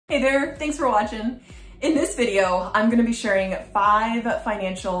Hey there, thanks for watching. In this video, I'm gonna be sharing 5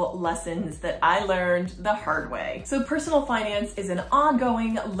 financial lessons that I learned the hard way. So personal finance is an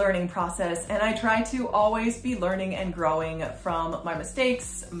ongoing learning process, and I try to always be learning and growing from my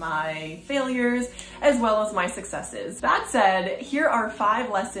mistakes, my failures, as well as my successes. That said, here are 5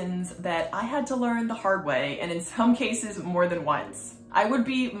 lessons that I had to learn the hard way, and in some cases more than once. I would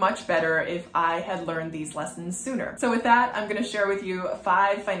be much better if I had learned these lessons sooner. So with that, I'm gonna share with you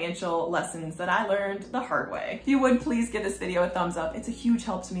 5 financial lessons that I learned the hard way. If you would, please give this video a thumbs up. It's a huge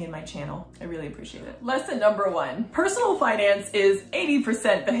help to me and my channel. I really appreciate it. Lesson number 1, personal finance is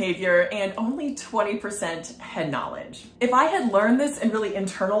 80% behavior and only 20% head knowledge. If I had learned this and really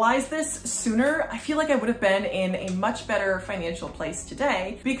internalized this sooner, I feel like I would have been in a much better financial place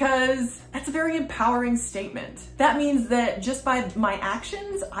today, because that's a very empowering statement. That means that just by my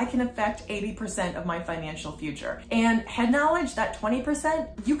actions, I can affect 80% of my financial future. And head knowledge, that 20%,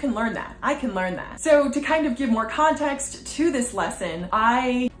 you can learn that. I can learn that. So to kind of give more context to this lesson,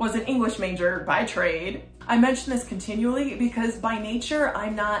 I was an English major by trade. I mention this continually because by nature,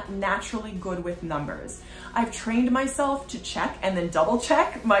 I'm not naturally good with numbers. I've trained myself to check and then double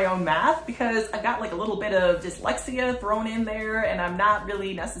check my own math because I've got like a little bit of dyslexia thrown in there, and I'm not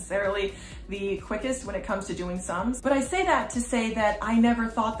really necessarily the quickest when it comes to doing sums. But I say that to say that I never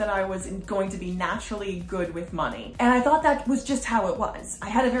thought that I was going to be naturally good with money. And I thought that was just how it was. I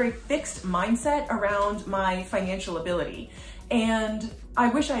had a very fixed mindset around my financial ability. And I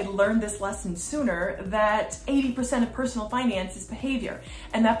wish I'd learned this lesson sooner, that 80% of personal finance is behavior,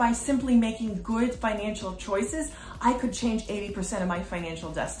 and that by simply making good financial choices, I could change 80% of my financial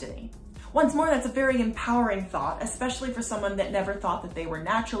destiny. Once more, that's a very empowering thought, especially for someone that never thought that they were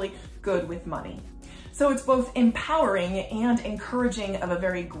naturally good with money. So it's both empowering and encouraging of a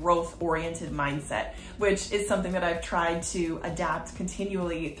very growth-oriented mindset, which is something that I've tried to adapt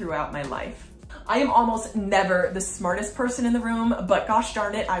continually throughout my life. I am almost never the smartest person in the room, but gosh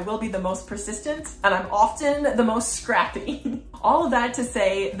darn it, I will be the most persistent, and I'm often the most scrappy. All of that to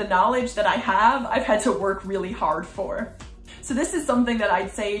say, the knowledge that I have, I've had to work really hard for. So this is something that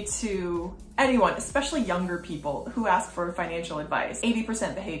I'd say to anyone, especially younger people who ask for financial advice.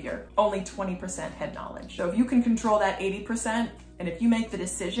 80% behavior, only 20% head knowledge. So if you can control that 80%, and if you make the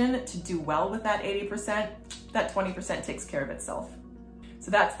decision to do well with that 80%, that 20% takes care of itself. So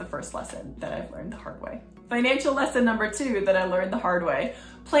that's the first lesson that I've learned the hard way. Financial lesson number 2 that I learned the hard way.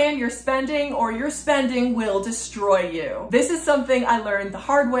 Plan your spending or your spending will destroy you. This is something I learned the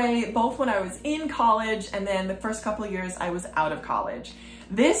hard way, both when I was in college and then the first couple of years I was out of college.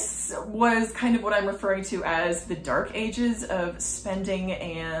 This was kind of what I'm referring to as the dark ages of spending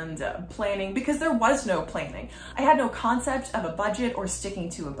and planning, because there was no planning. I had no concept of a budget or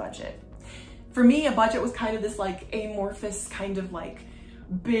sticking to a budget. For me, a budget was kind of this like amorphous kind of like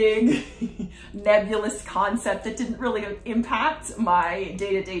big nebulous concept that didn't really impact my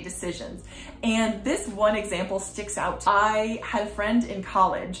day-to-day decisions. And this one example sticks out. I had a friend in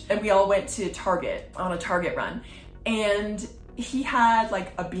college and we all went to Target on a Target run, and he had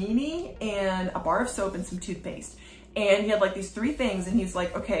like a beanie and a bar of soap and some toothpaste. And he had like these 3 things, and he's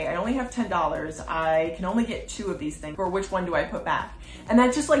like, okay, I only have $10. I can only get 2 of these things. Or which one do I put back? And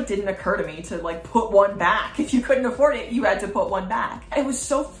that just like didn't occur to me to like put one back. If you couldn't afford it, you had to put one back. It was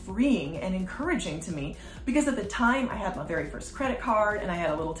so freeing and encouraging to me, because at the time I had my very first credit card and I had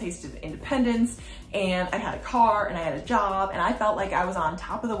a little taste of independence, and I had a car and I had a job, and I felt like I was on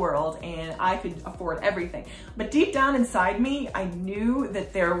top of the world and I could afford everything. But deep down inside me, I knew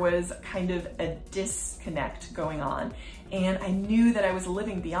that there was kind of a disconnect going on. And I knew that I was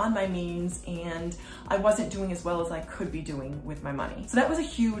living beyond my means and I wasn't doing as well as I could be doing with my money. So that was a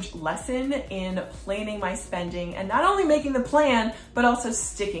huge lesson in planning my spending, and not only making the plan, but also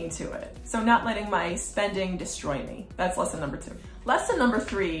sticking to it. So not letting my spending destroy me. That's lesson number 2. Lesson number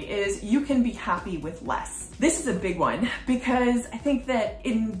 3 is you can be happy with less. This is a big one, because I think that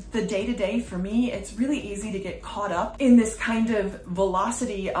in the day-to-day for me, it's really easy to get caught up in this kind of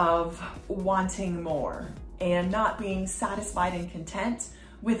velocity of wanting more and not being satisfied and content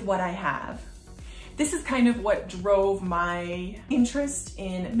with what I have. This is kind of what drove my interest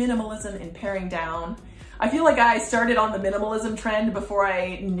in minimalism and paring down. I feel like I started on the minimalism trend before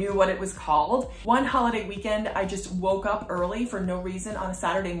I knew what it was called. One holiday weekend, I just woke up early for no reason on a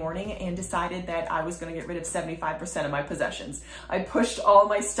Saturday morning and decided that I was gonna get rid of 75% of my possessions. I pushed all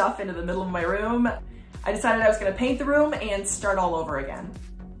my stuff into the middle of my room. I decided I was gonna paint the room and start all over again.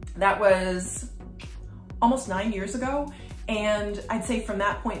 That was almost 9 years ago. And I'd say from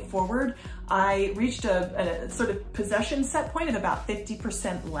that point forward, I reached a sort of possession set point of about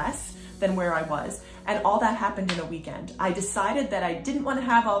 50% less than where I was. And all that happened in a weekend. I decided that I didn't want to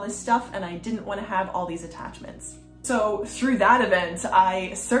have all this stuff and I didn't want to have all these attachments. So through that event,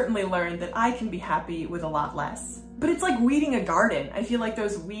 I certainly learned that I can be happy with a lot less. But it's like weeding a garden. I feel like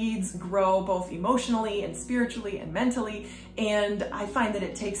those weeds grow both emotionally and spiritually and mentally, and I find that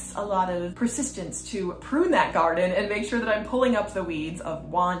it takes a lot of persistence to prune that garden and make sure that I'm pulling up the weeds of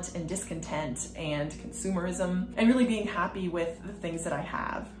want and discontent and consumerism and really being happy with the things that I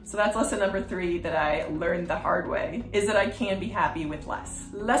have. So that's lesson number 3 that I learned the hard way, is that I can be happy with less.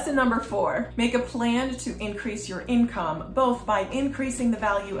 Lesson number 4, make a plan to increase your income, both by increasing the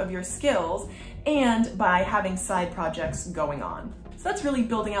value of your skills and by having side projects going on. So that's really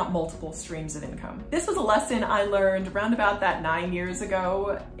building out multiple streams of income. This was a lesson I learned around about that 9 years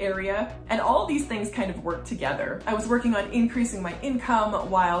ago area, and all of these things kind of work together. I was working on increasing my income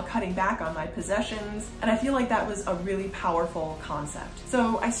while cutting back on my possessions, and I feel like that was a really powerful concept.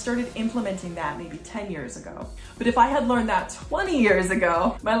 So I started implementing that maybe 10 years ago. But if I had learned that 20 years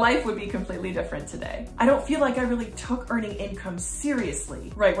ago, my life would be completely different today. I don't feel like I really took earning income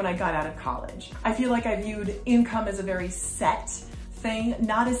seriously right when I got out of college. I feel like I viewed income as a very set thing,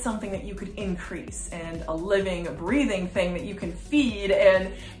 not as something that you could increase, and a living, breathing thing that you can feed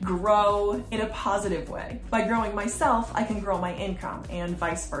and grow in a positive way. By growing myself, I can grow my income, and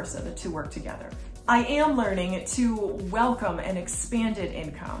vice versa. The two work together. I am learning to welcome an expanded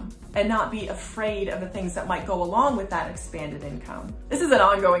income and not be afraid of the things that might go along with that expanded income. This is an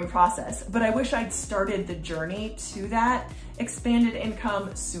ongoing process, but I wish I'd started the journey to that expanded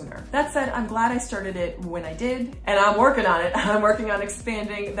income sooner. That said, I'm glad I started it when I did, and I'm working on it. I'm working on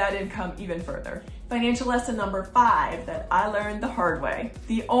expanding that income even further. Financial lesson number 5 that I learned the hard way.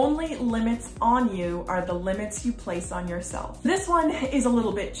 The only limits on you are the limits you place on yourself. This one is a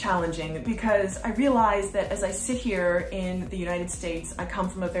little bit challenging because I realize that as I sit here in the United States, I come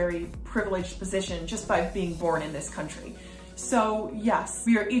from a very privileged position just by being born in this country. So yes,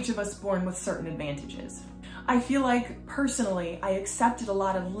 we are each of us born with certain advantages. I feel like personally, I accepted a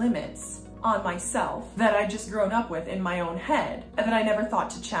lot of limits on myself that I'd just grown up with in my own head and that I never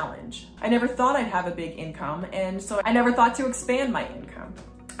thought to challenge. I never thought I'd have a big income, and so I never thought to expand my income.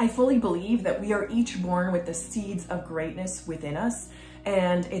 I fully believe that we are each born with the seeds of greatness within us,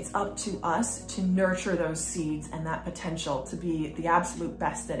 and it's up to us to nurture those seeds and that potential to be the absolute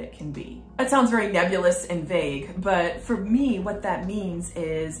best that it can be. That sounds very nebulous and vague, but for me, what that means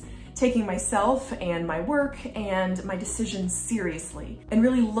is taking myself and my work and my decisions seriously and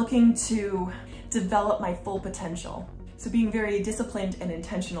really looking to develop my full potential. So being very disciplined and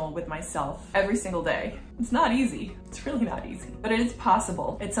intentional with myself every single day. It's not easy. It's really not easy, but it is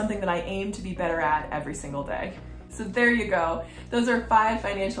possible. It's something that I aim to be better at every single day. So there you go. Those are 5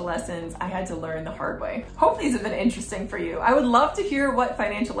 financial lessons I had to learn the hard way. Hope these have been interesting for you. I would love to hear what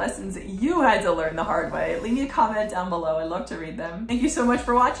financial lessons you had to learn the hard way. Leave me a comment down below. I'd love to read them. Thank you so much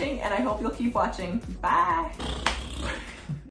for watching, and I hope you'll keep watching. Bye.